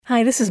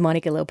Hi, this is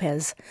Monica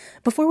Lopez.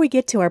 Before we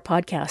get to our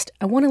podcast,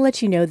 I want to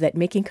let you know that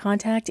Making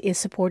Contact is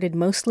supported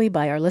mostly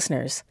by our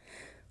listeners.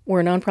 We're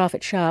a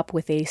nonprofit shop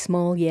with a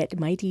small yet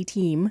mighty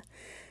team.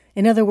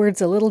 In other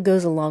words, a little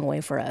goes a long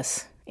way for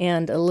us,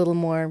 and a little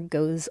more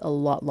goes a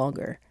lot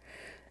longer.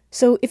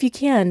 So if you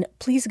can,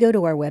 please go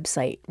to our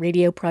website,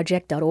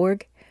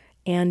 radioproject.org,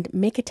 and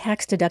make a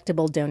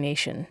tax-deductible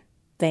donation.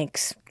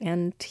 Thanks,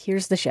 and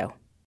here's the show.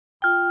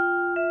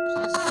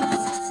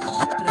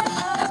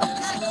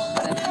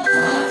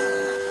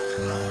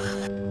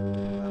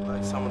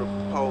 Some of the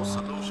proposed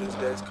solutions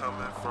that's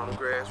coming from the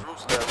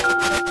grassroots level.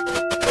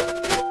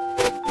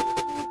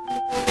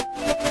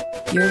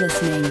 You're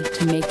listening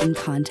to Making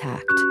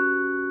Contact.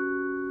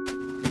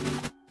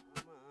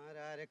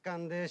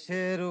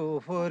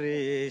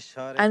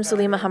 I'm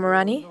Salima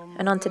Hamarani,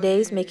 and on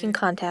today's Making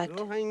Contact. In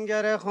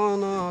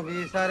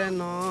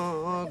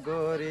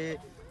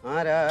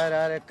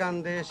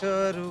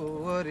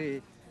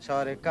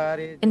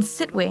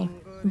Sitwe,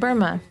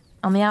 Burma,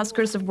 on the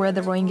outskirts of where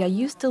the Rohingya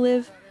used to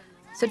live,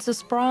 sits a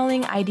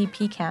sprawling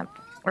IDP camp,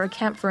 or a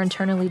camp for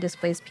internally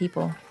displaced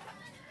people.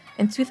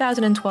 In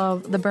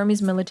 2012, the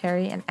Burmese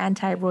military and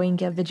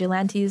anti-Rohingya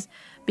vigilantes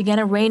began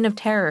a reign of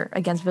terror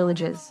against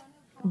villages,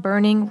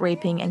 burning,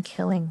 raping, and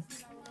killing.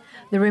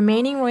 The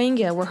remaining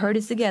Rohingya were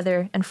herded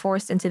together and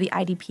forced into the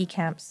IDP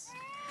camps.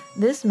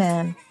 This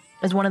man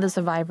is one of the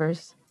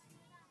survivors.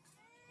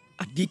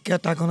 We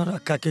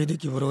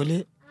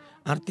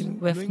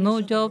have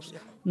no jobs,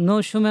 no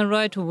human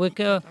rights.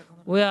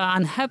 We are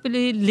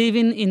unhappily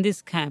living in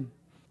this camp.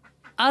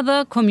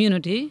 Other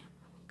community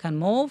can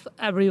move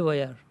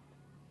everywhere.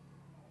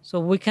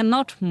 So we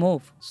cannot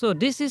move. So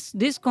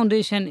this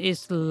condition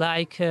is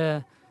like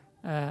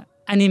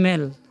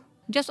animal.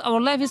 Just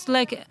our life is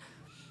like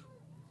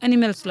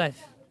animal's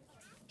life.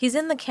 He's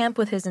in the camp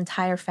with his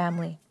entire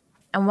family.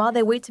 And while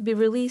they wait to be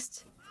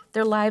released,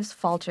 their lives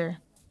falter.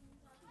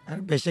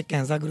 My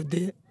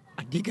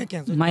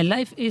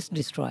life is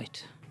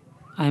destroyed.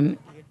 I'm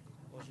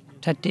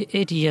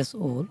 38 years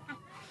old.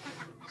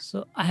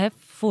 So I have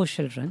 4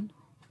 children.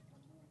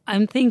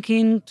 I'm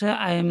thinking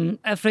I'm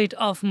afraid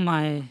of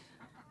my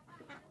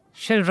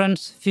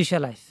children's future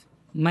life.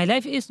 My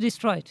life is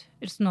destroyed.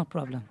 It's no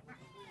problem.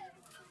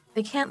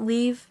 They can't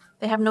leave.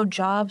 They have no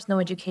jobs, no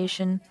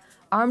education.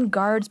 Armed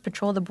guards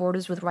patrol the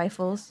borders with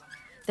rifles.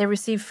 They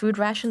receive food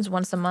rations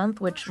once a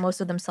month, which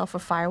most of them sell for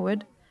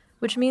firewood,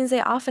 which means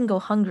they often go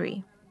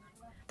hungry.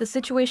 The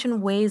situation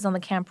weighs on the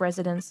camp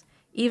residents,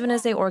 even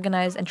as they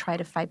organize and try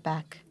to fight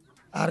back.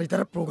 How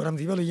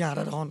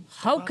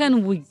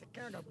can we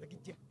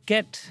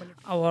get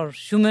our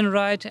human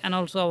right and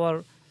also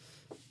our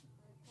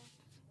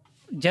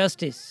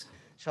justice?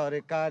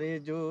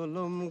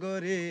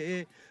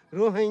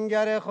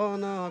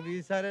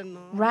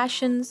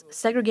 Rations,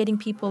 segregating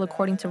people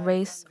according to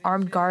race,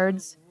 armed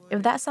guards.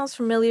 If that sounds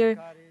familiar,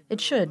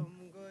 it should.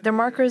 They're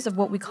markers of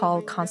what we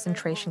call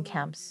concentration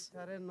camps.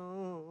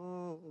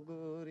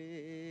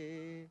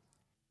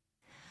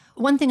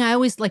 One thing I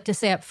always like to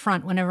say up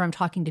front whenever I'm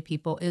talking to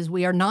people is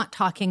we are not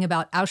talking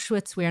about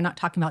Auschwitz, we are not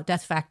talking about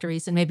death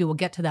factories, and maybe we'll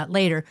get to that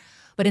later.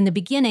 But in the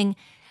beginning,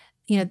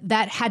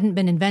 that hadn't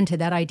been invented,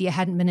 that idea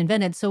hadn't been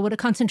invented. So what a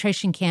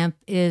concentration camp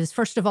is,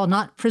 first of all,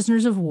 not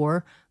prisoners of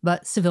war,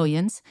 but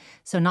civilians,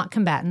 so not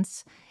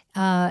combatants.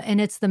 And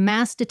it's the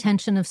mass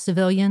detention of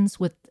civilians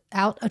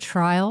without a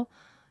trial,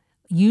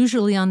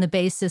 usually on the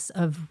basis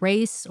of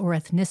race or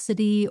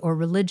ethnicity or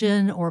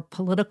religion or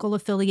political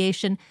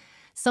affiliation,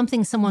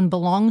 something someone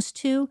belongs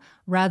to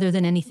rather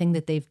than anything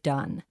that they've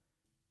done.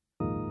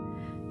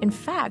 In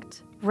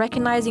fact,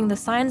 recognizing the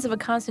signs of a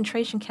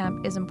concentration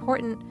camp is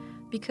important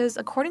because,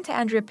 according to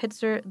Andrea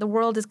Pitzer, the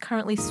world is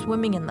currently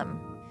swimming in them.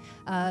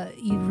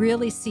 You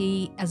really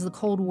see, as the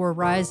Cold War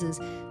rises,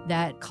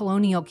 that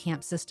colonial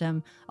camp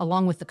system,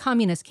 along with the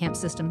communist camp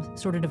system,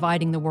 sort of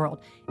dividing the world.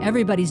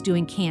 Everybody's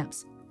doing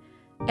camps.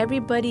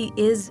 Everybody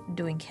is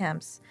doing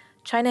camps.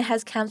 China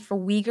has camps for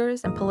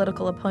Uyghurs and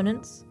political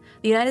opponents.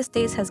 The United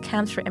States has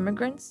camps for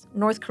immigrants.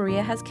 North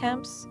Korea has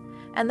camps.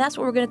 And that's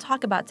what we're going to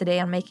talk about today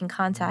on Making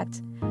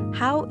Contact.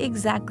 How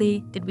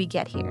exactly did we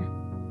get here?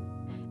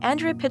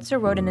 Andrea Pitzer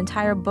wrote an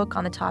entire book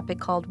on the topic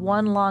called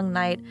One Long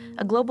Night,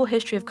 A Global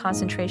History of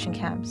Concentration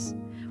Camps.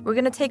 We're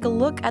going to take a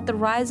look at the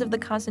rise of the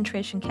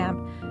concentration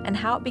camp and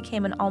how it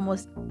became an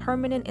almost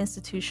permanent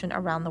institution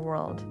around the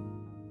world.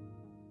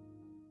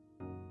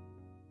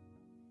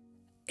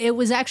 It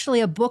was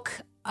actually a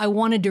book I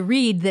wanted to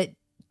read that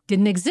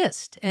didn't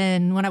exist.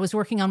 And when I was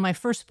working on my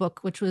first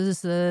book, which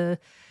was the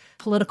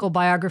political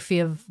biography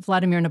of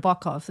Vladimir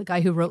Nabokov, the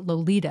guy who wrote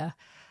Lolita,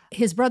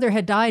 his brother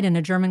had died in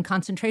a German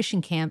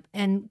concentration camp,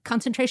 and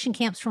concentration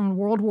camps from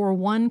World War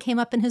I came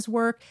up in his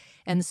work,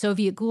 and the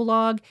Soviet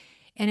Gulag.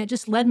 And it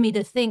just led me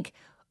to think,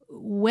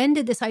 when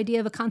did this idea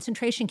of a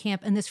concentration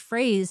camp and this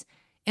phrase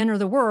enter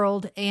the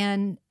world,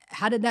 and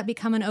how did that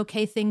become an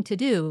okay thing to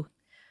do?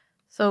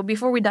 So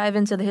before we dive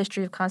into the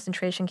history of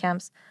concentration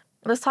camps,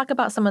 let's talk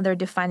about some of their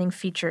defining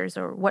features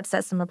or what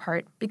sets them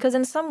apart. Because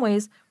in some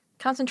ways,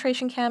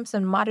 concentration camps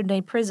and modern-day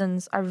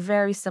prisons are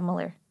very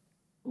similar.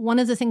 One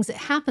of the things that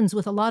happens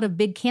with a lot of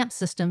big camp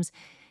systems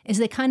is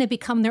they kind of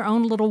become their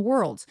own little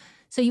worlds.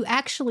 So you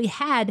actually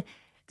had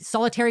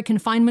solitary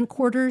confinement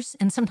quarters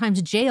and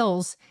sometimes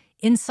jails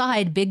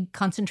inside big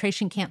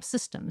concentration camp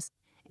systems.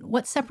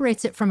 What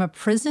separates it from a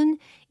prison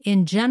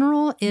in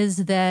general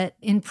is that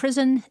in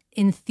prison,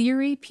 in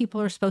theory, people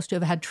are supposed to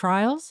have had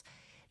trials.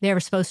 They're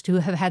supposed to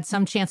have had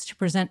some chance to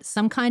present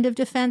some kind of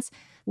defense,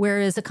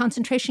 whereas a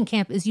concentration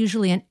camp is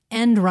usually an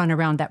end run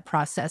around that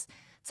process.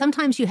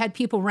 Sometimes you had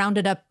people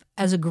rounded up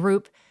as a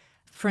group,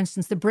 for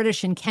instance, the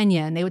British in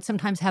Kenya, and they would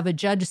sometimes have a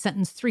judge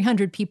sentence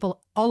 300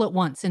 people all at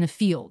once in a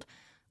field,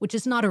 which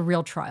is not a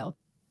real trial.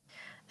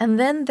 And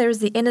then there's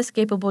the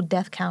inescapable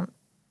death count.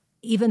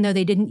 Even though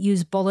they didn't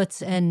use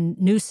bullets and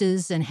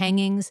nooses and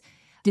hangings,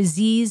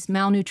 disease,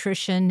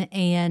 malnutrition,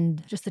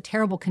 and just the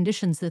terrible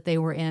conditions that they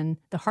were in,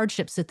 the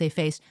hardships that they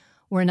faced,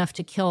 were enough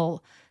to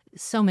kill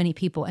so many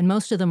people. And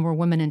most of them were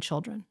women and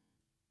children.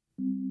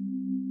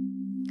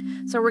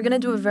 So we're going to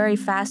do a very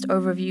fast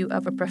overview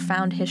of a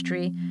profound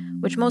history,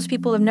 which most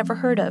people have never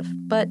heard of.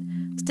 But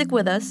stick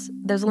with us.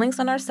 There's links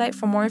on our site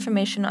for more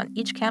information on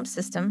each camp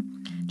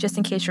system, just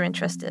in case you're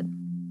interested.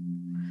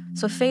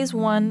 So phase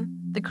 1,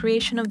 the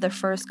creation of the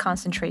first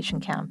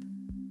concentration camp.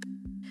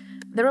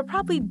 There are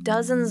probably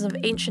dozens of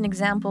ancient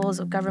examples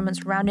of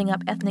governments rounding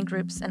up ethnic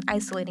groups and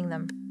isolating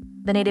them.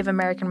 The Native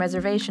American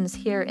reservations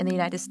here in the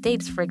United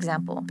States, for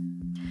example.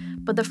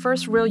 But the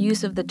first real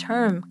use of the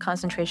term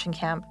concentration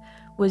camp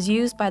was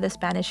used by the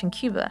Spanish in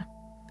Cuba.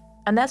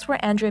 And that's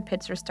where Andrea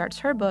Pitzer starts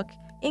her book,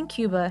 In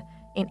Cuba,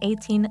 in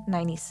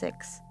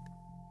 1896.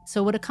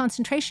 So what a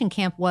concentration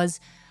camp was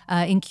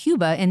in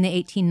Cuba in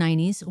the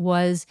 1890s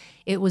was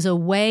it was a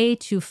way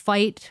to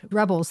fight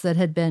rebels that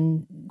had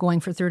been going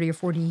for 30 or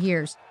 40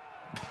 years.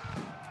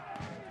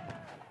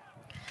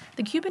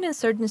 The Cuban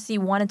insurgency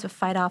wanted to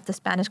fight off the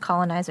Spanish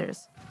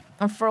colonizers.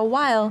 And for a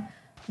while,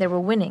 they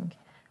were winning.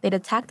 They'd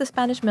attack the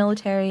Spanish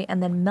military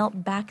and then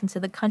melt back into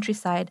the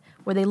countryside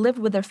where they lived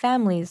with their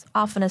families,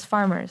 often as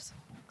farmers.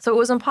 So it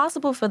was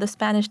impossible for the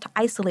Spanish to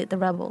isolate the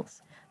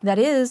rebels. That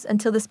is,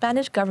 until the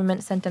Spanish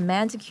government sent a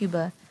man to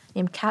Cuba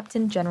named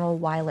Captain General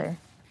Weyler.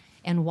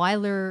 And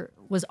Weyler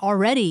was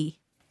already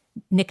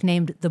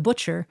nicknamed the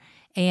Butcher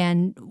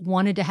and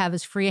wanted to have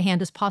as free a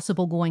hand as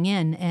possible going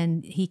in.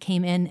 And he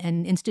came in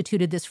and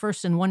instituted this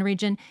first in one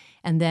region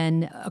and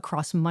then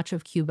across much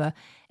of Cuba.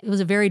 It was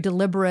a very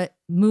deliberate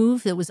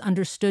move that was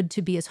understood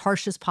to be as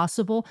harsh as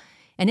possible.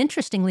 And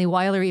interestingly,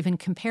 Weyler even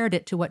compared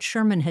it to what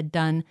Sherman had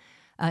done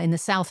in the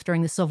South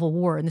during the Civil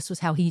War. And this was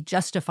how he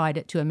justified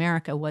it to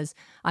America was,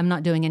 I'm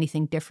not doing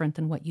anything different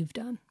than what you've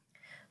done.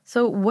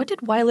 So what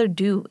did Weyler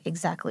do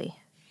exactly?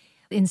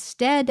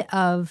 Instead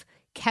of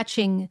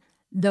catching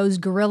those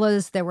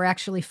guerrillas that were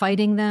actually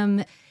fighting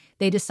them,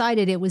 they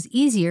decided it was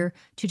easier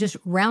to just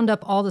round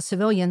up all the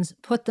civilians,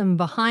 put them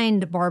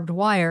behind barbed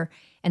wire,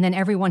 and then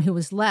everyone who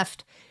was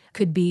left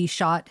could be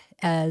shot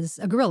as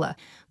a guerrilla.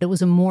 It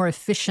was a more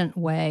efficient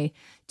way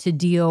to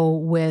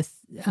deal with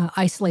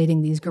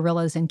isolating these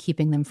guerrillas and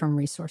keeping them from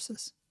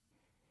resources.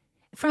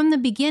 From the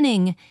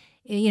beginning,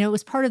 it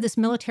was part of this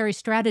military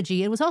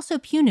strategy. It was also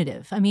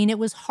punitive. I mean, it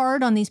was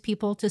hard on these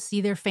people to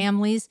see their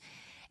families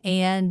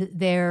and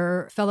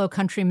their fellow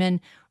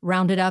countrymen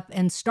rounded up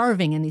and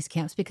starving in these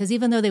camps, because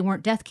even though they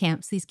weren't death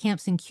camps, these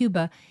camps in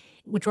Cuba,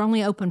 which were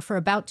only open for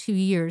about 2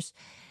 years,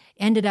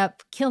 ended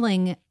up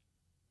killing,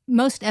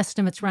 most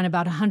estimates run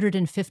about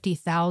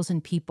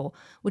 150,000 people,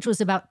 which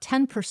was about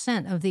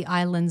 10% of the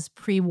island's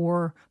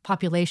pre-war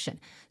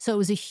population. So it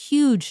was a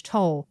huge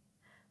toll.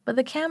 But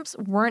the camps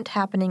weren't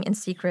happening in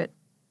secret.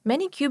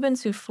 Many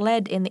Cubans who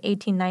fled in the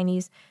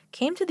 1890s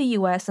came to the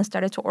U.S. and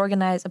started to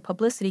organize a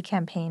publicity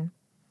campaign.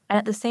 And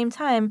at the same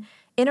time,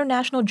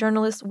 international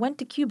journalists went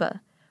to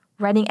Cuba,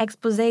 writing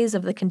exposés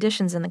of the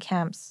conditions in the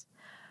camps.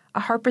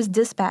 A Harper's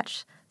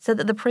Dispatch said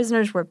that the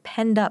prisoners were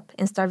penned up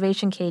in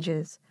starvation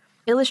cages.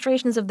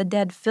 Illustrations of the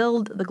dead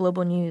filled the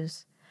global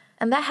news.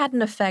 And that had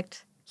an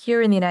effect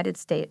here in the United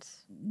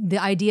States. The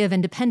idea of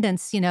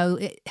independence,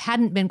 it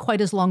hadn't been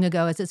quite as long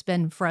ago as it's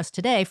been for us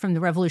today from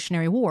the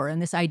Revolutionary War. And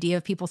this idea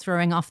of people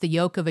throwing off the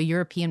yoke of a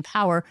European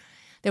power,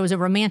 there was a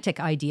romantic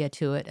idea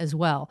to it as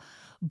well.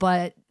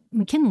 But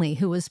McKinley,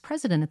 who was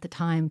president at the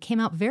time, came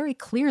out very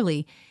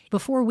clearly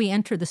before we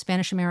entered the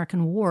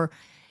Spanish-American War,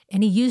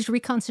 and he used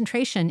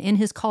reconcentration in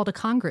his call to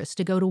Congress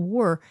to go to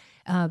war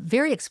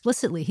very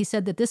explicitly. He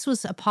said that this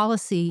was a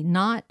policy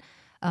not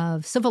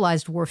of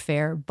civilized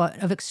warfare, but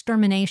of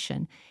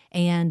extermination,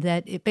 and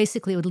that it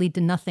basically would lead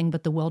to nothing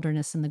but the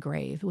wilderness and the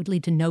grave. It would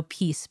lead to no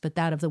peace but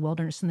that of the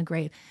wilderness and the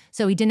grave.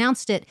 So he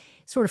denounced it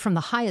sort of from the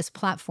highest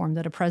platform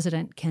that a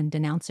president can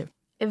denounce it.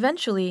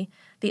 Eventually,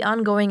 the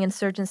ongoing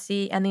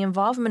insurgency and the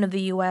involvement of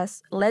the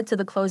U.S. led to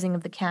the closing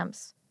of the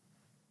camps.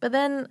 But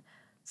then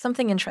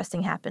something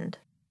interesting happened.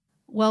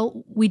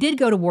 Well, we did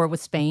go to war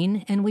with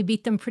Spain, and we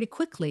beat them pretty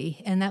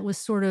quickly. And that was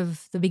sort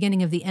of the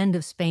beginning of the end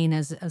of Spain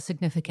as a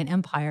significant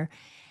empire.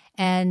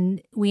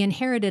 And we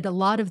inherited a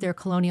lot of their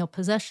colonial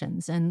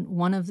possessions. And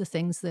one of the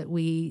things that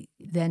we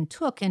then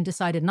took and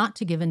decided not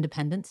to give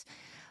independence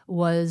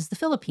was the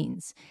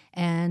Philippines.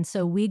 And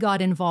so we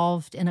got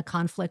involved in a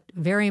conflict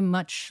very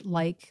much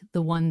like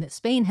the one that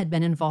Spain had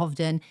been involved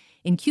in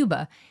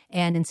Cuba.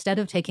 And instead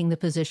of taking the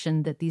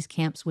position that these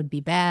camps would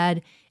be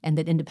bad and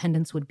that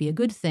independence would be a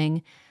good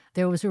thing,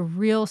 there was a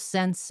real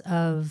sense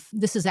of,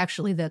 this is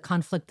actually the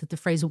conflict that the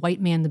phrase white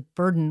man the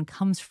burden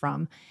comes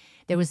from.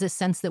 There was this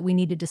sense that we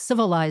needed to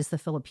civilize the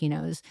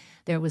Filipinos.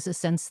 There was a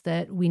sense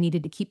that we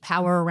needed to keep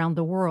power around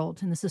the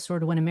world. And this is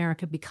sort of when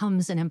America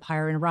becomes an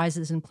empire and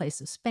rises in place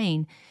of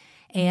Spain.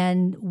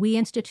 And we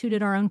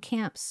instituted our own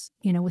camps,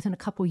 within a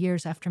couple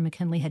years after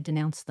McKinley had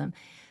denounced them.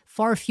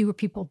 Far fewer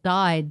people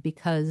died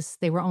because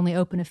they were only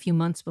open a few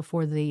months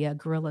before the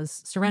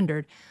guerrillas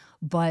surrendered.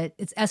 But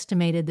it's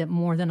estimated that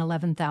more than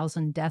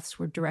 11,000 deaths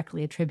were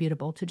directly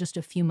attributable to just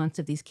a few months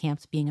of these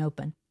camps being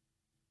open.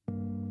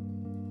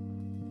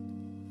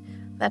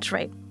 That's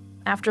right.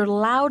 After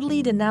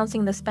loudly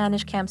denouncing the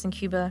Spanish camps in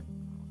Cuba,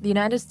 the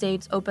United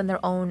States opened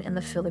their own in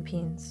the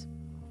Philippines.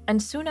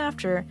 And soon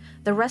after,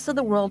 the rest of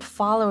the world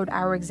followed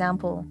our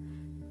example.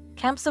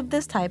 Camps of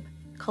this type,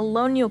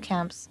 colonial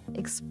camps,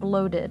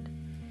 exploded.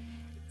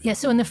 Yeah,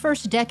 so in the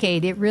first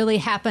decade, it really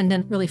happened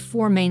in really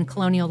 4 main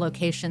colonial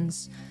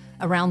locations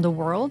around the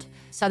world.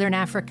 Southern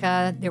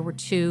Africa, there were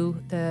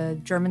 2. The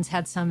Germans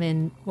had some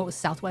in what was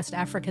Southwest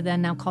Africa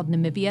then, now called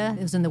Namibia.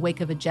 It was in the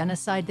wake of a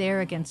genocide there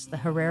against the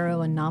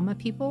Herero and Nama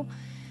people.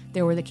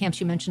 There were the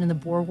camps you mentioned in the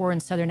Boer War in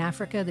Southern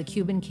Africa, the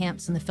Cuban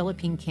camps and the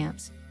Philippine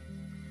camps.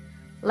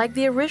 Like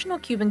the original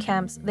Cuban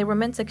camps, they were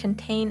meant to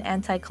contain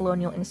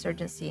anti-colonial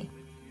insurgency.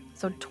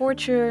 So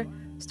torture,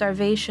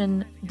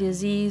 starvation,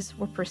 disease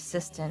were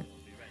persistent.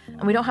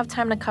 And we don't have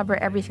time to cover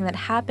everything that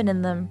happened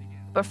in them,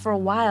 but for a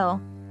while,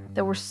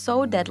 they were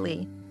so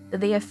deadly that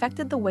they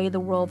affected the way the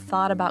world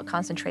thought about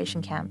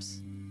concentration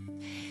camps.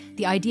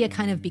 The idea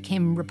kind of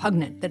became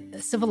repugnant that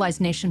a civilized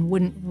nation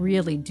wouldn't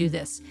really do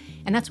this.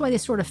 And that's why they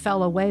sort of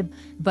fell away.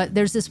 But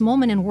there's this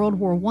moment in World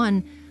War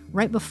I,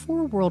 right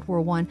before World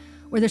War I,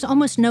 where there's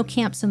almost no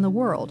camps in the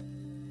world.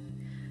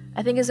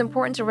 I think it's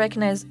important to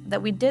recognize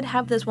that we did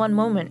have this one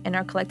moment in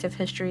our collective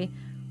history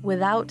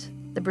without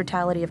the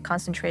brutality of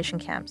concentration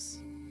camps.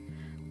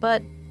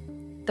 But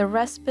the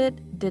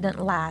respite didn't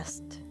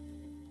last.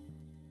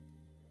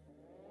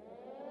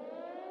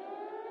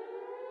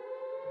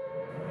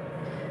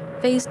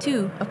 Phase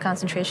 2 of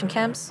concentration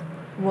camps,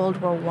 World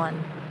War I.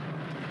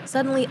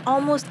 Suddenly,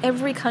 almost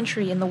every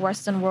country in the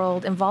Western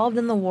world involved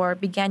in the war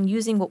began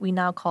using what we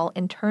now call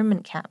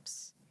internment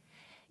camps.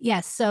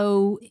 Yes,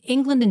 so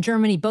England and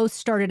Germany both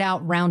started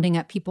out rounding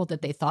up people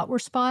that they thought were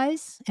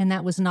spies, and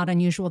that was not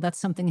unusual. That's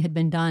something that had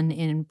been done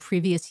in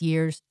previous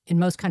years. In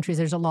most countries,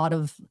 there's a lot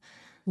of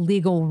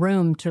legal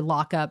room to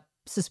lock up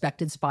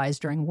suspected spies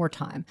during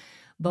wartime.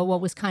 But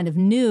what was kind of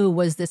new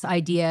was this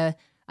idea,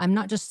 I'm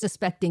not just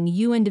suspecting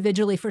you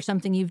individually for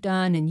something you've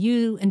done and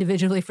you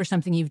individually for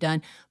something you've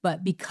done,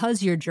 but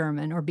because you're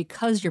German or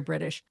because you're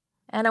British.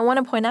 And I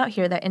want to point out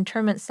here that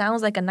internment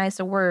sounds like a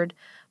nicer word,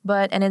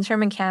 but an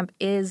internment camp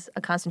is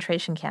a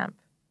concentration camp.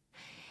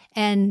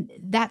 And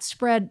that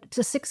spread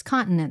to 6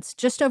 continents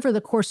just over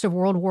the course of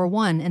World War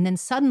I. And then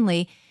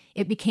suddenly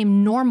it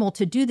became normal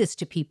to do this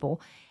to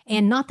people.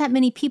 And not that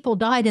many people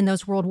died in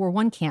those World War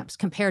I camps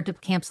compared to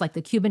camps like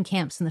the Cuban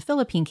camps and the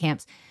Philippine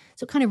camps.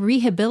 So it kind of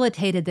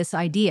rehabilitated this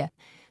idea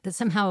that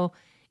somehow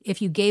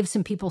if you gave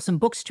some people some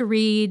books to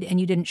read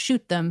and you didn't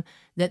shoot them,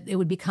 that it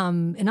would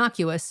become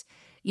innocuous,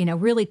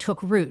 really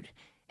took root.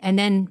 And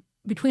then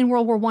between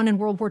World War I and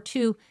World War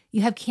II,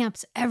 you have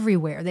camps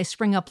everywhere. They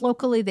spring up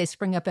locally, they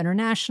spring up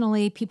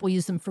internationally, people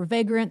use them for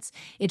vagrants.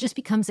 It just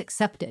becomes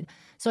accepted.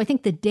 So I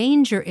think the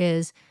danger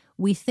is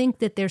we think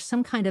that there's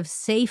some kind of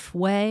safe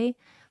way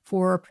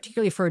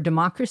particularly for a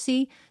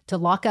democracy, to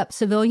lock up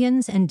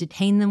civilians and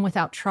detain them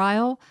without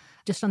trial,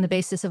 just on the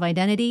basis of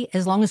identity,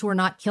 as long as we're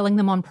not killing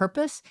them on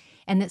purpose,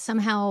 and that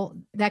somehow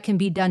that can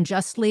be done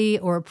justly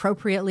or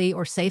appropriately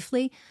or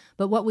safely.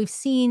 But what we've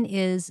seen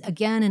is,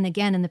 again and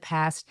again in the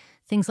past,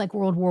 things like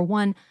World War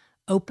I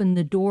opened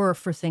the door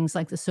for things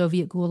like the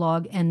Soviet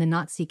Gulag and the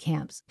Nazi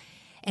camps.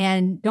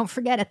 And don't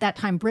forget, at that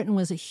time, Britain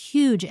was a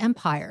huge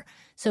empire.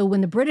 So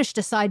when the British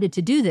decided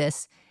to do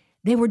this,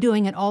 they were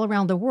doing it all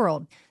around the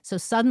world. So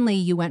suddenly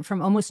you went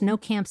from almost no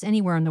camps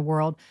anywhere in the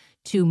world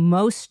to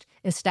most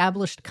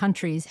established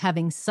countries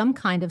having some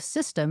kind of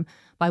system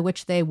by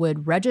which they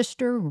would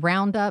register,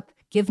 round up,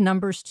 give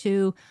numbers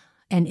to,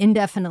 and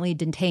indefinitely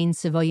detain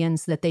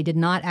civilians that they did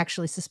not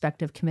actually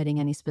suspect of committing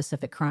any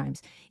specific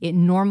crimes. It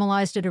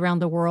normalized it around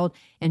the world,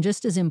 and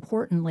just as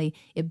importantly,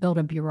 it built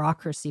a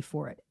bureaucracy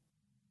for it.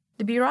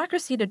 The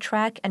bureaucracy to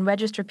track and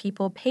register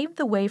people paved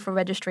the way for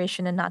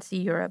registration in Nazi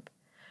Europe.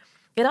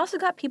 It also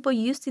got people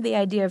used to the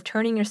idea of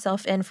turning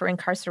yourself in for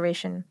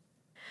incarceration.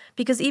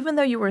 Because even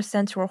though you were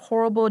sent to a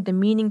horrible,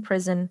 demeaning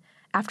prison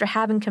after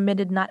having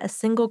committed not a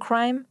single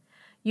crime,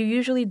 you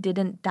usually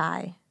didn't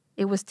die.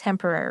 It was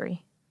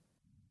temporary.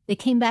 They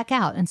came back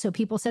out, and so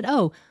people said,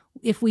 oh,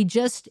 If we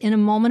just, in a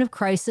moment of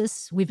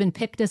crisis, we've been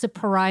picked as a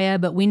pariah,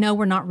 but we know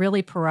we're not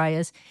really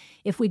pariahs.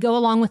 If we go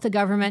along with the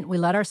government, we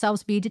let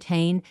ourselves be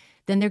detained,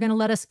 then they're going to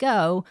let us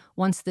go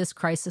once this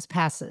crisis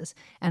passes.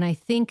 And I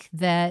think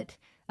that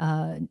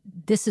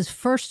this is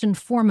first and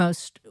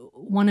foremost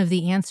one of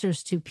the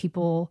answers to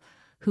people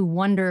who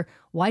wonder,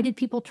 why did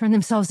people turn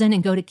themselves in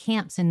and go to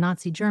camps in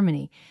Nazi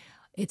Germany?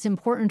 It's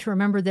important to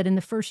remember that in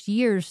the first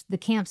years, the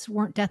camps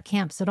weren't death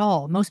camps at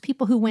all. Most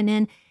people who went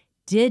in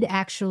did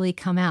actually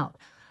come out.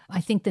 I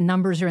think the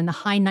numbers are in the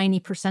high 90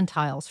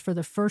 percentiles for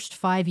the first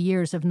 5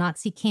 years of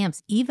Nazi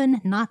camps,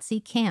 even Nazi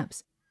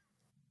camps.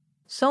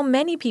 So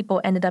many people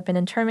ended up in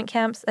internment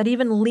camps that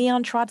even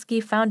Leon Trotsky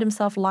found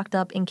himself locked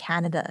up in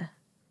Canada.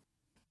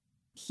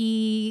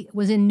 He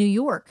was in New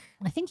York.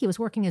 I think he was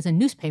working as a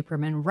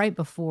newspaperman right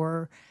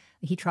before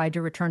he tried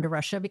to return to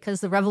Russia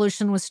because the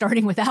revolution was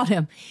starting without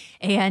him,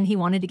 and he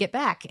wanted to get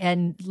back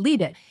and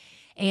lead it.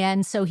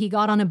 And so he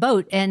got on a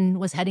boat and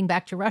was heading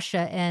back to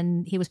Russia,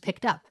 and he was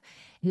picked up.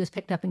 He was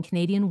picked up in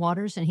Canadian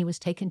waters, and he was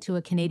taken to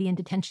a Canadian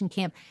detention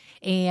camp.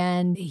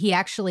 And he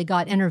actually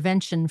got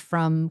intervention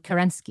from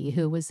Kerensky,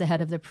 who was the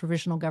head of the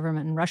provisional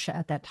government in Russia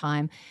at that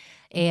time.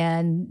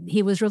 And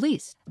he was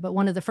released. But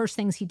one of the first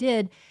things he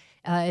did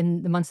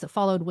in the months that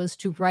followed was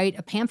to write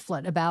a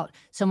pamphlet about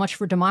so much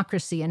for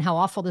democracy and how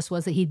awful this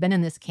was that he'd been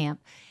in this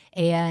camp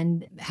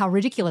and how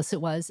ridiculous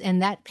it was.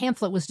 And that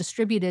pamphlet was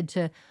distributed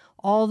to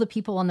all the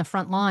people on the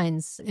front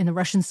lines in the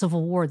Russian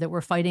Civil War that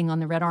were fighting on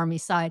the Red Army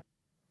side.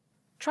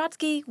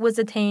 Trotsky was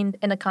detained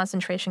in a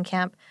concentration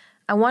camp.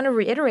 I want to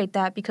reiterate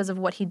that because of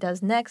what he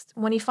does next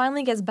when he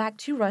finally gets back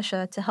to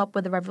Russia to help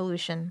with the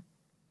revolution.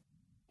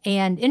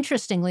 And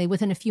interestingly,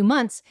 within a few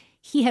months,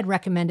 he had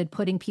recommended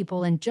putting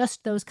people in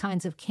just those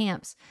kinds of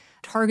camps,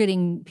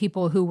 targeting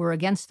people who were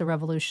against the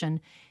revolution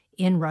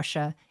in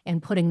Russia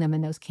and putting them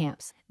in those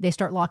camps. They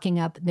start locking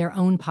up their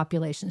own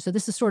population. So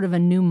this is sort of a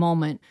new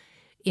moment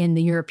in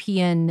the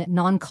European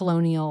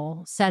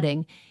non-colonial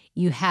setting.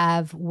 You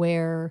have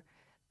where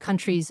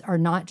countries are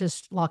not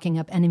just locking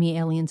up enemy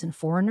aliens and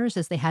foreigners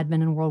as they had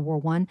been in World War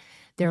I.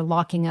 They're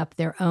locking up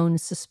their own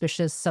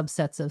suspicious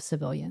subsets of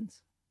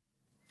civilians.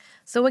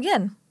 So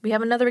again, we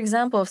have another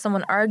example of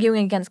someone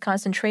arguing against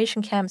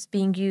concentration camps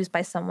being used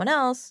by someone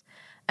else,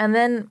 and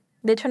then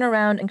they turn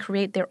around and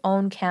create their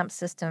own camp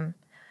system.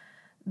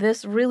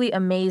 This really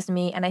amazed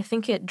me, and I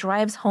think it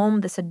drives home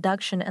the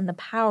seduction and the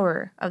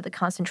power of the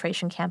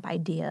concentration camp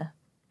idea.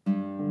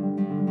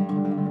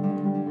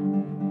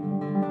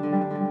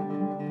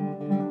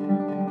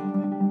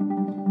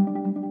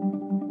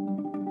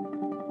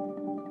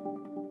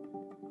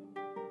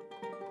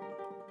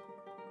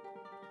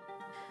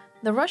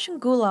 The Russian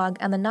Gulag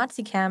and the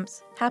Nazi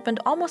camps happened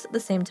almost at the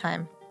same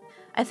time.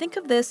 I think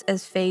of this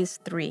as Phase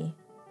 3.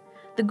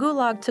 The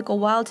Gulag took a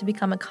while to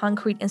become a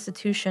concrete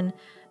institution,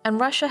 and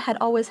Russia had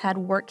always had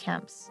work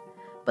camps.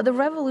 But the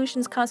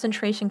revolution's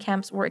concentration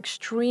camps were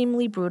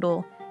extremely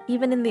brutal,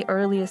 even in the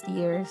earliest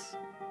years.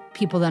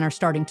 People then are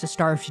starting to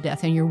starve to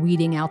death, and you're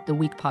weeding out the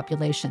weak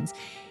populations.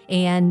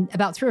 And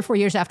about 3 or 4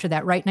 years after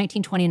that, right,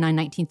 1929,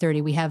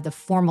 1930, we have the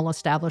formal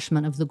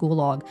establishment of the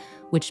Gulag,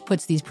 which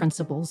puts these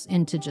principles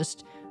into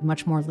just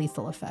much more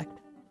lethal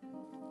effect.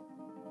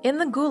 In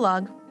the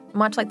Gulag,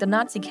 much like the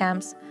Nazi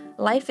camps,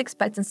 life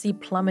expectancy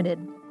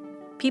plummeted.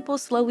 People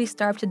slowly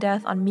starved to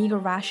death on meager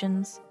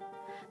rations.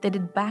 They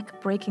did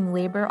back-breaking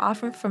labor,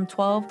 often from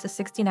 12 to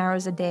 16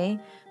 hours a day,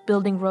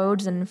 building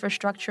roads and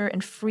infrastructure in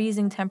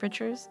freezing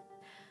temperatures.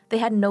 They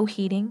had no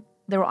heating.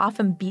 They were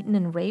often beaten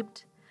and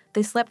raped.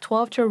 They slept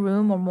 12 to a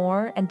room or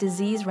more, and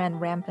disease ran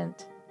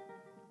rampant.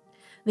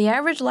 The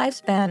average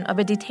lifespan of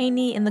a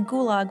detainee in the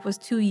Gulag was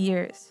 2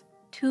 years.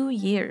 2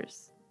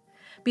 years.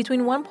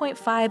 Between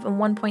 1.5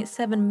 and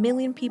 1.7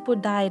 million people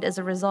died as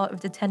a result of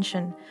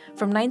detention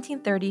from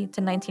 1930 to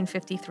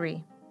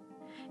 1953.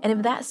 And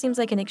if that seems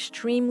like an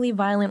extremely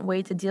violent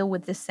way to deal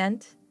with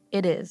dissent,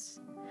 it is.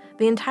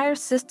 The entire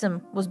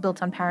system was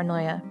built on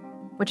paranoia,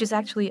 which is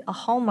actually a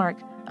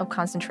hallmark of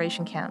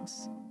concentration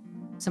camps.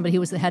 Somebody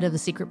who was the head of the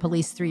secret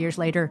police 3 years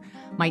later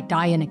might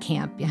die in a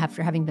camp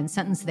after having been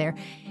sentenced there.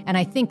 And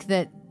I think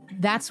that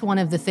that's one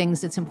of the things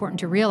that's important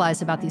to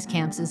realize about these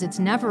camps is it's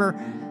never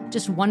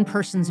just one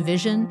person's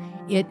vision.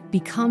 It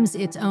becomes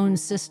its own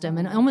system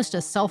and almost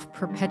a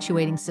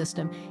self-perpetuating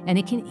system. And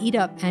it can eat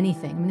up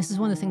anything. I mean, this is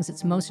one of the things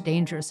that's most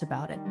dangerous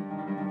about it.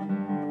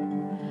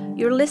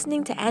 You're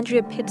listening to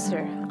Andrea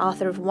Pitzer,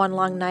 author of One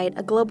Long Night,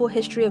 A Global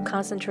History of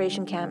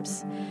Concentration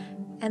Camps.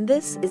 And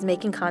this is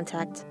Making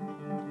Contact.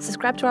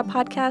 Subscribe to our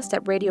podcast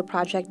at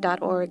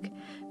radioproject.org.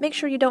 Make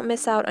sure you don't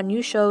miss out on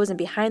new shows and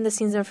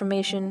behind-the-scenes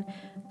information.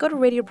 Go to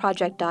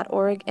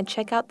radioproject.org and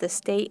check out the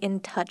Stay in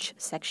Touch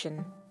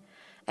section.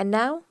 And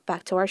now,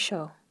 back to our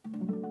show.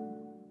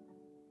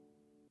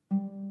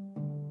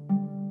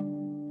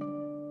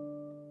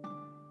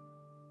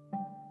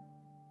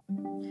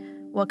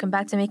 Welcome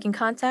back to Making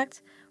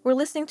Contact. We're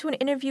listening to an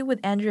interview with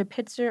Andrea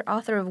Pitzer,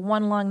 author of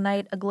One Long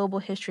Night, A Global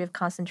History of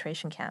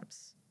Concentration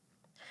Camps.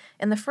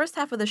 In the first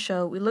half of the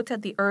show, we looked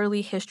at the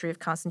early history of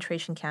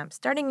concentration camps,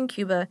 starting in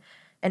Cuba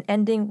and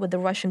ending with the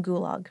Russian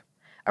Gulag.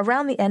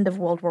 around the end of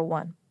World War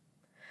I.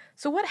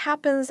 So what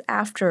happens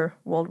after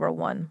World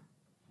War I?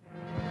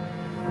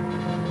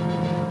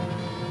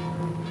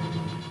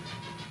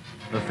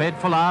 The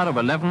fateful hour of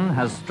 11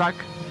 has struck,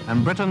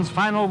 and Britain's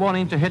final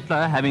warning to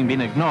Hitler having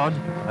been ignored,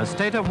 a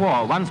state of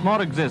war once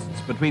more exists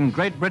between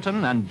Great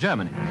Britain and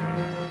Germany.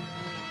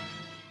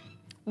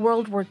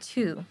 World War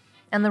II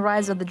and the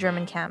rise of the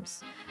German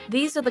camps.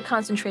 These are the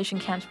concentration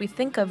camps we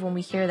think of when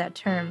we hear that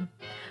term.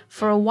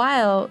 For a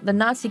while, the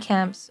Nazi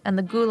camps and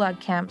the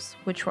Gulag camps,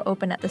 which were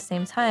open at the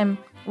same time,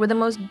 were the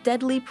most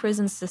deadly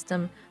prison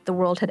system the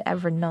world had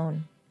ever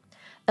known.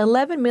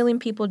 11 million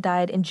people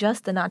died in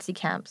just the Nazi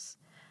camps.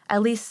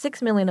 At least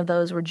 6 million of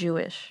those were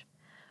Jewish.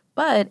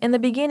 But in the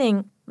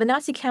beginning, the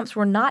Nazi camps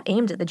were not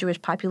aimed at the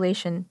Jewish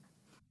population.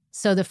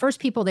 So the first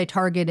people they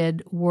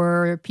targeted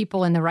were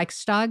people in the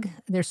Reichstag,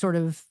 their sort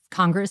of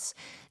Congress,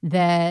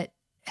 that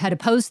had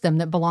opposed them,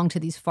 that belonged to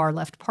these far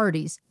left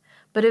parties.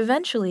 But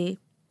eventually,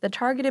 the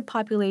targeted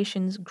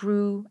populations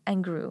grew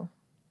and grew.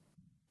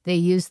 They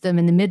used them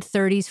in the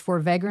mid-30s for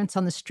vagrants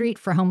on the street,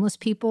 for homeless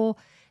people.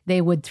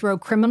 They would throw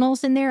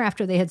criminals in there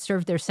after they had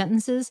served their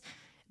sentences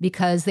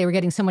because they were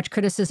getting so much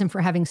criticism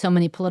for having so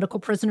many political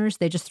prisoners.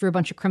 They just threw a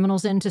bunch of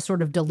criminals in to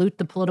sort of dilute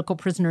the political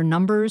prisoner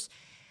numbers.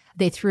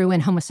 They threw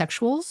in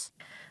homosexuals.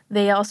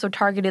 They also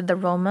targeted the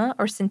Roma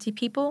or Sinti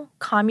people,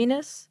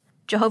 communists,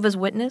 Jehovah's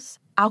Witness,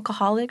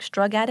 alcoholics,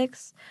 drug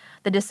addicts,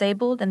 the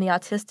disabled and the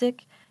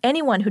autistic,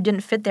 anyone who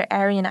didn't fit their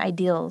Aryan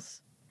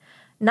ideals.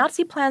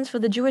 Nazi plans for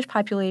the Jewish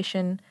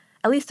population,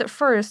 at least at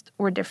first,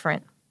 were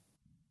different.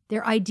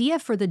 Their idea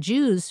for the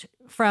Jews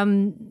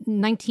from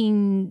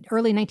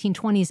early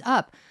 1920s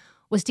up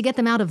was to get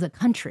them out of the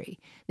country.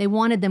 They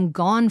wanted them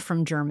gone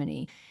from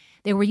Germany.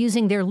 They were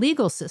using their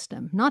legal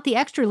system, not the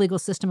extra legal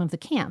system of the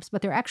camps,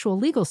 but their actual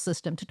legal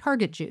system to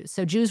target Jews.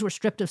 So Jews were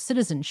stripped of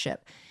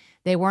citizenship.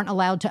 They weren't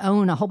allowed to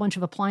own a whole bunch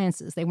of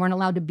appliances. They weren't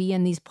allowed to be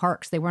in these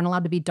parks. They weren't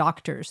allowed to be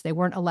doctors. They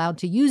weren't allowed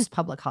to use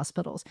public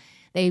hospitals.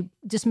 They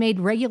just made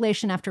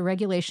regulation after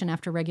regulation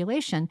after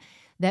regulation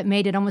that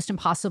made it almost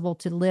impossible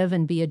to live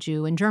and be a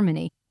Jew in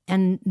Germany.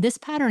 And this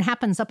pattern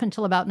happens up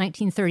until about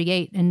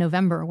 1938 in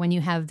November, when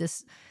you have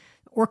this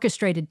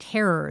orchestrated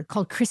terror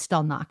called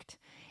Kristallnacht.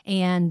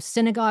 And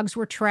synagogues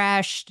were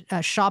trashed,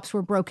 shops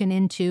were broken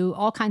into,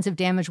 all kinds of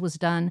damage was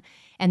done.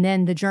 And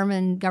then the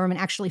German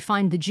government actually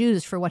fined the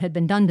Jews for what had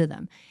been done to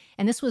them.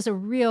 And this was a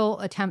real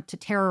attempt to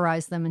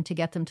terrorize them and to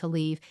get them to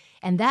leave.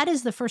 And that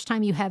is the first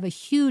time you have a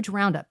huge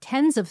roundup.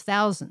 Tens of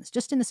thousands,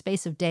 just in the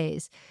space of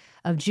days,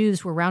 of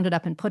Jews were rounded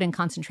up and put in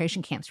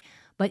concentration camps.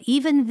 But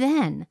even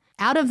then,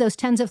 out of those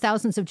tens of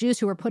thousands of Jews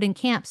who were put in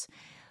camps,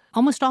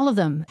 almost all of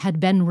them had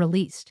been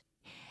released.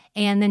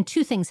 And then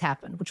two things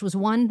happened, which was,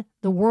 one,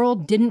 the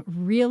world didn't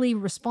really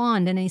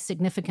respond in any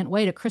significant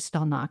way to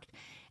Kristallnacht.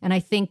 And I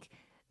think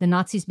the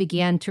Nazis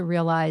began to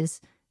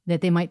realize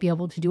that they might be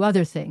able to do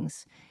other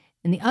things.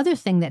 And the other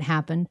thing that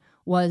happened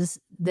was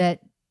that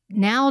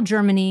now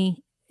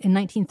Germany in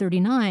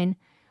 1939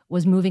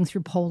 was moving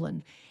through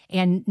Poland.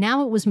 And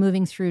now it was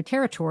moving through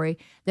territory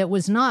that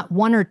was not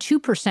 1 or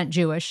 2%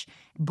 Jewish,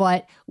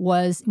 but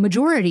was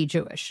majority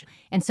Jewish.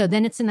 And so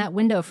then it's in that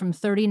window from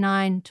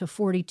 39 to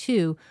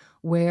 42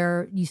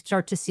 where you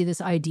start to see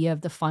this idea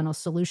of the final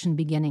solution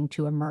beginning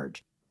to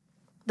emerge.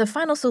 The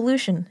final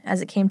solution,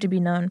 as it came to be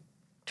known,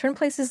 turned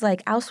places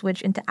like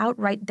Auschwitz into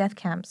outright death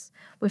camps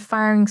with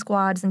firing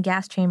squads and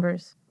gas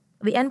chambers,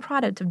 the end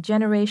product of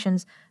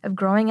generations of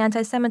growing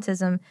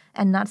anti-Semitism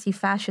and Nazi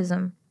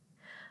fascism.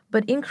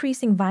 But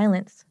increasing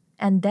violence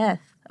and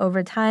death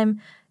over time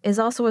is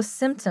also a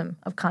symptom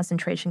of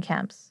concentration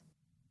camps.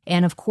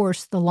 And of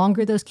course, the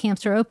longer those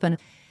camps are open,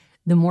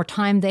 the more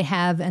time they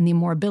have and the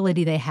more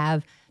ability they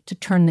have to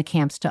turn the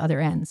camps to other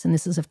ends. And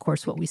this is, of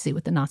course, what we see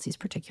with the Nazis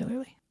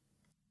particularly.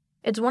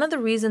 It's one of the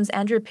reasons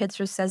Andrea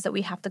Pitzer says that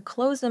we have to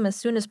close them as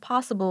soon as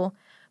possible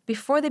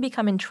before they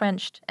become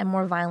entrenched and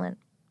more violent.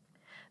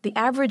 The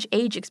average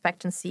age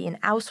expectancy in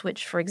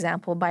Auschwitz, for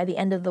example, by the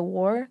end of the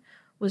war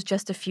was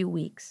just a few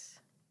weeks.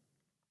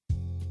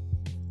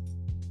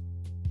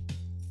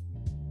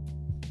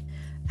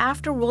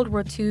 After World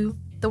War II,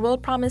 the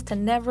world promised to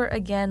never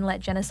again let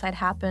genocide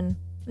happen,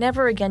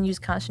 never again use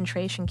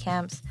concentration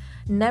camps,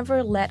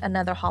 never let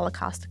another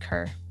Holocaust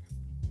occur.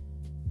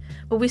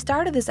 But we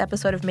started this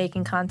episode of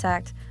Making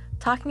Contact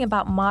talking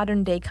about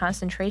modern-day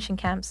concentration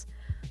camps.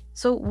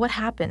 So what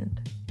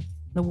happened?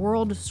 The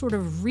world sort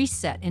of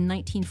reset in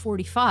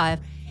 1945,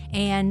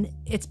 and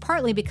it's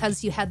partly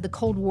because you had the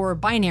Cold War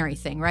binary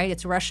thing, right?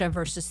 It's Russia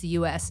versus the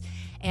U.S.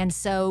 And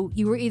so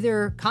you were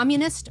either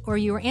communist or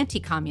you were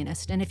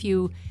anti-communist. And if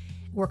you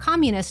were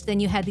communist, then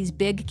you had these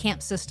big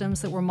camp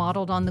systems that were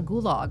modeled on the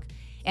Gulag.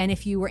 And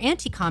if you were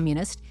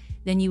anti-communist,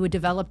 then you would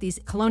develop these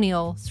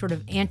colonial sort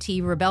of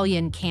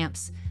anti-rebellion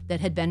camps that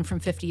had been from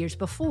 50 years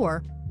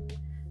before.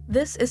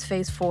 This is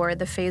phase 4,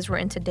 the phase we're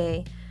in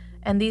today.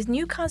 And these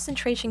new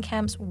concentration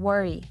camps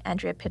worry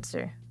Andrea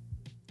Pitzer.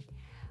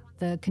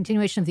 The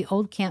continuation of the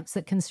old camps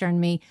that concern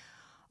me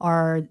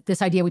are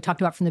this idea we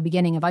talked about from the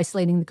beginning of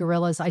isolating the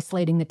guerrillas,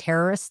 isolating the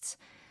terrorists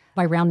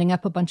by rounding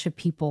up a bunch of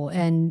people.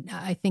 And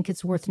I think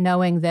it's worth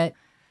knowing that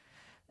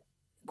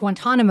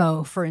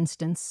Guantanamo, for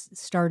instance,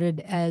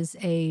 started as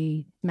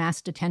a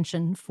mass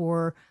detention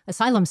for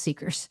asylum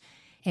seekers.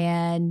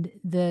 And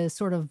the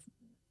sort of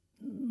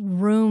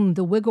room,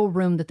 the wiggle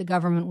room that the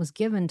government was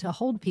given to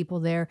hold people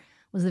there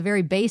was the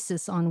very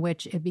basis on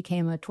which it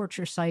became a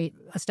torture site,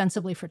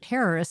 ostensibly for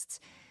terrorists,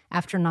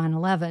 after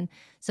 9/11.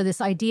 So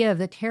this idea of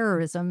the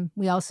terrorism,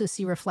 we also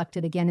see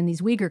reflected again in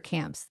these Uyghur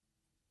camps.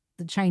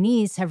 The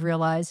Chinese have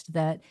realized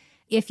that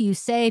if you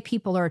say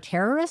people are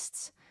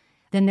terrorists,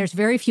 then there's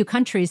very few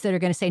countries that are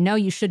going to say, no,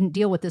 you shouldn't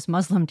deal with this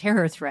Muslim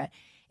terror threat.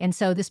 And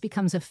so this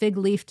becomes a fig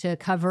leaf to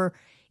cover.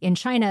 In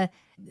China,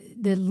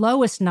 the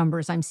lowest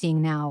numbers I'm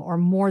seeing now are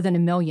more than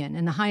 1 million,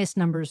 and the highest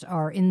numbers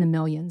are in the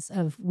millions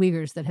of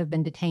Uyghurs that have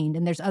been detained.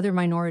 And there's other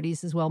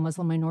minorities as well,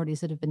 Muslim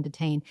minorities that have been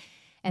detained.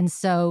 And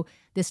so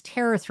this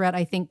terror threat,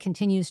 I think,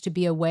 continues to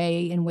be a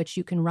way in which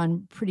you can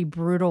run pretty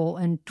brutal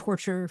and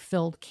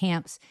torture-filled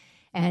camps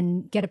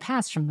and get a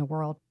pass from the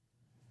world.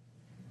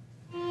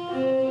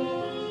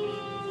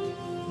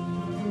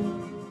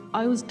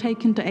 I was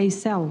taken to a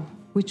cell,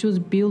 which was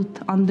built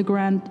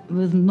underground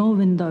with no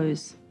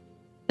windows.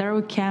 There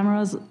were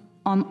cameras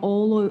on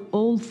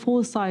all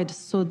 4 sides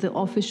so the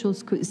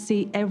officials could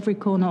see every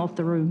corner of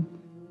the room.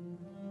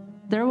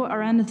 There were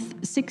around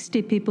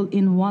 60 people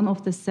in one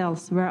of the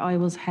cells where I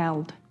was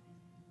held.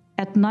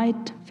 At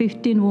night,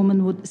 15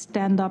 women would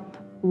stand up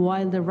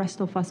while the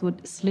rest of us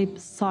would sleep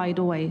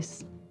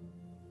sideways.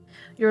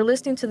 You're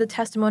listening to the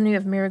testimony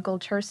of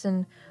Marigold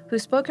Cherson, who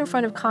spoke in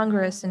front of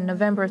Congress in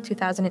November of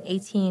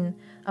 2018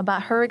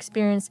 about her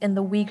experience in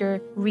the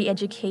Uyghur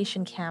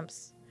re-education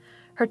camps.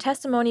 Her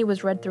testimony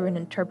was read through an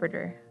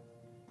interpreter.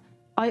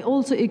 I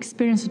also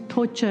experienced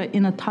torture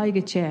in a tiger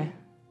chair,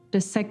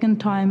 the second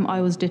time I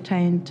was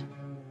detained.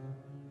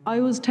 I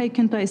was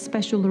taken to a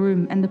special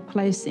room and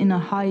placed in a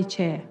high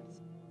chair.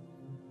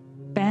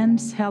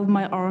 Bands held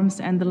my arms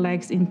and the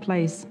legs in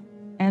place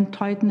and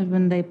tightened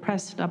when they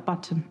pressed a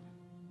button.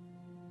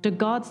 The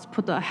guards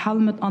put a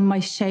helmet on my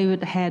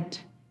shaved head.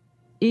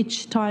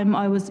 Each time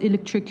I was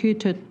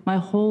electrocuted, my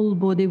whole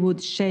body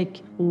would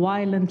shake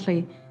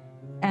violently,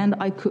 and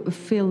I could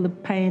feel the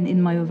pain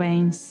in my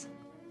veins.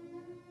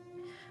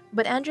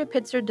 But Andrea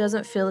Pitzer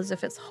doesn't feel as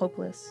if it's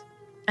hopeless,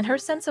 and her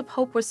sense of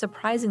hope was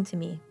surprising to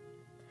me.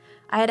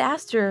 I had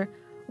asked her,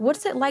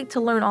 what's it like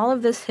to learn all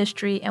of this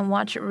history and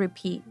watch it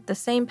repeat, the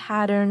same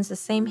patterns, the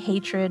same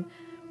hatred,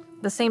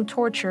 the same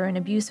torture and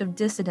abuse of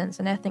dissidents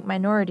and ethnic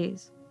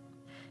minorities?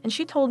 And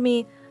she told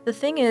me, the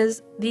thing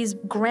is, these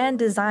grand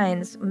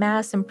designs,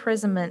 mass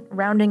imprisonment,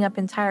 rounding up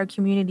entire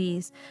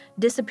communities,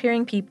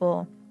 disappearing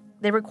people,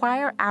 they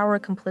require our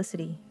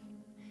complicity.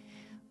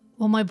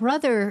 Well, my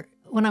brother,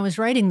 when I was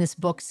writing this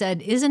book,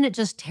 said, isn't it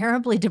just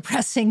terribly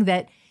depressing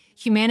that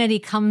humanity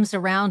comes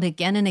around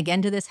again and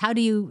again to this? How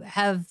do you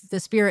have the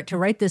spirit to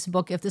write this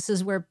book if this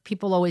is where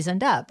people always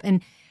end up?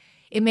 And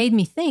it made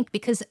me think,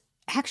 because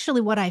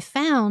actually what I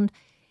found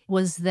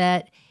was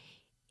that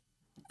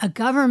a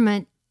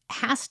government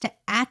has to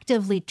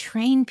actively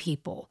train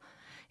people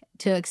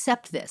to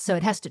accept this. So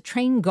it has to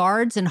train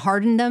guards and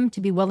harden them to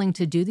be willing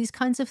to do these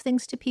kinds of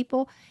things to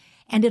people.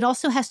 And it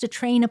also has to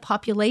train a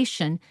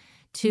population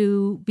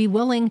to be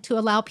willing to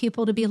allow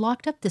people to be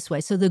locked up this way.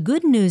 So the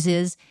good news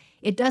is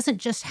it doesn't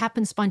just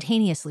happen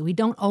spontaneously. We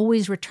don't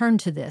always return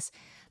to this.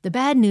 The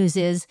bad news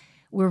is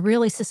we're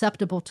really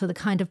susceptible to the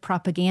kind of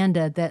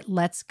propaganda that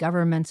lets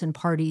governments and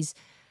parties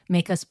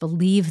make us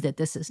believe that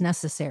this is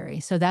necessary.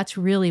 So that's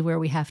really where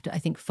we have to, I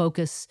think,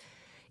 focus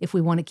if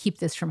we want to keep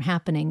this from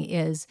happening,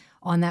 is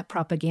on that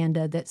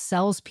propaganda that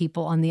sells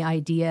people on the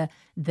idea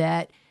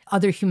that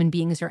other human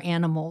beings are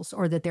animals,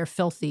 or that they're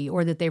filthy,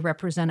 or that they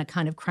represent a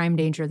kind of crime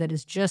danger that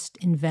is just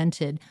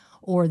invented,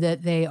 or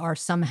that they are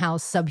somehow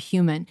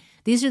subhuman.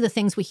 These are the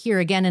things we hear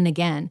again and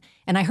again.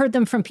 And I heard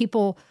them from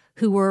people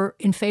who were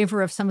in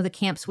favor of some of the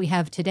camps we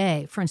have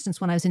today. For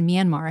instance, when I was in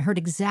Myanmar, I heard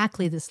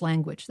exactly this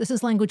language. This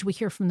is language we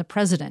hear from the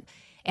president,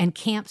 and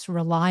camps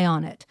rely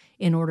on it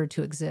in order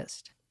to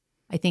exist.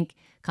 I think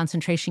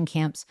concentration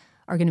camps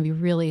are going to be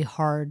really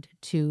hard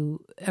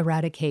to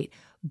eradicate,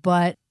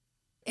 but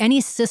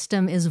any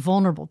system is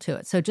vulnerable to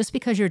it. So just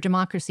because you're a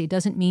democracy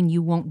doesn't mean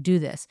you won't do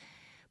this.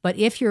 But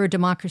if you're a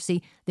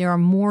democracy, there are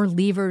more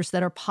levers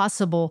that are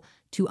possible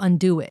to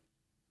undo it.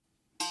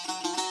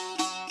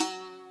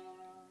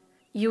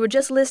 You were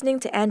just listening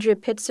to Andrea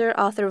Pitzer,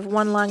 author of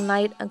One Long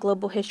Night, A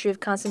Global History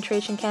of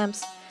Concentration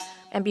Camps.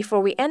 And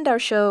before we end our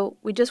show,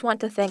 we just want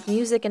to thank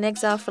Music in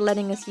Exile for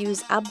letting us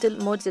use Abdul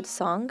Mojid's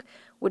song,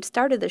 which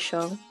started the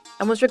show,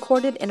 and was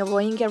recorded in a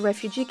Rohingya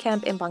refugee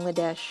camp in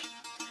Bangladesh.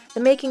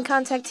 The Making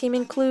Contact team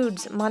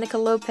includes Monica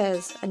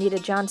Lopez, Anita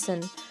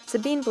Johnson,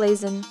 Sabine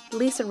Blazin,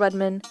 Lisa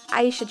Rudman,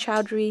 Aisha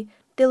Chowdhury,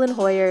 Dylan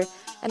Hoyer,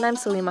 and I'm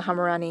Salima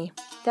Hamarani.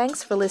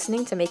 Thanks for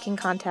listening to Making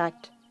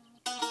Contact.